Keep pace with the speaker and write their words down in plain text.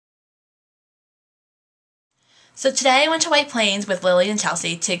So today I went to White Plains with Lily and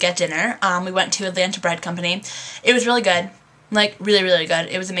Chelsea to get dinner. We went to Atlanta Bread Company. It was really good. Like, really, really good.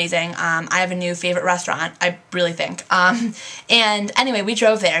 It was amazing. I have a new favorite restaurant, I really think. And anyway, we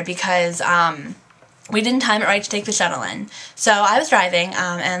drove there because we didn't time it right to take the shuttle in. So I was driving,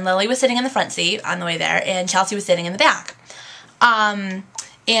 and Lily was sitting in the front seat on the way there, and Chelsea was sitting in the back.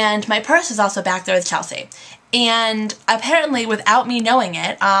 And my purse was also back there with Chelsea. And apparently, without me knowing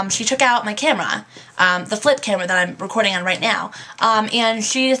it, she took out my camera, the flip camera that I'm recording on right now, and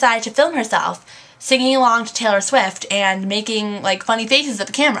she decided to film herself singing along to Taylor Swift and making, like, funny faces at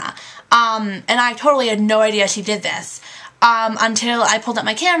the camera. And I totally had no idea she did this, until I pulled up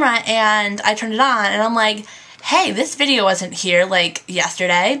my camera and I turned it on, and I'm like, hey, this video wasn't here, like,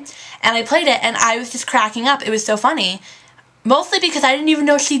 yesterday. And I played it, and I was just cracking up. It was so funny, mostly because I didn't even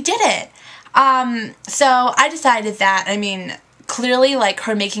know she did it. So I decided that, I mean, clearly, like,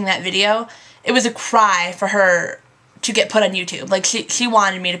 her making that video, it was a cry for her to get put on YouTube. Like, she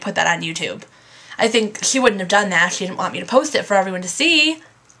wanted me to put that on YouTube. I think she wouldn't have done that. She didn't want me to post it for everyone to see.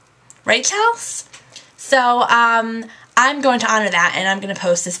 Right, Chels? So, I'm going to honor that, and I'm going to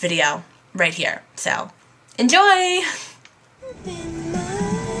post this video right here. So, enjoy!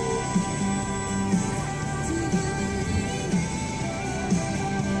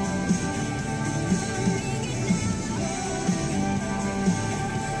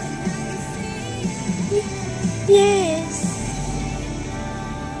 Yes.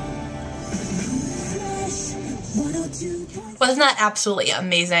 Wasn't that absolutely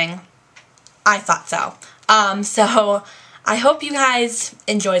amazing? I thought so. So I hope you guys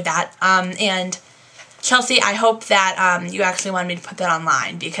enjoyed that. And Chelsea, I hope that you actually wanted me to put that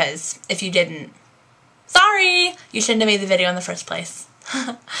online, because if you didn't, sorry, you shouldn't have made the video in the first place.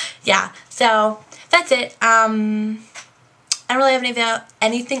 Yeah, so that's it. I don't really have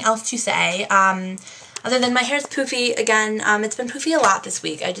anything else to say. Other than my hair's poofy again. It's been poofy a lot this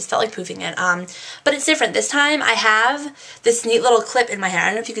week. I just felt like poofing it. But it's different. This time I have this neat little clip in my hair. I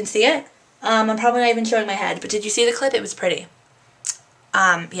don't know if you can see it. I'm probably not even showing my head, but did you see the clip? It was pretty.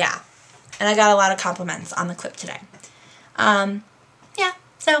 Yeah. And I got a lot of compliments on the clip today. Yeah,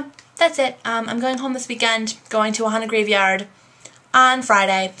 so that's it. I'm going home this weekend, going to a haunted graveyard on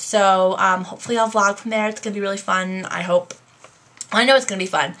Friday. So hopefully I'll vlog from there. It's going to be really fun, I hope. I know it's going to be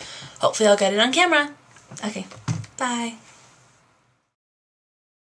fun. Hopefully I'll get it on camera. Okay, bye.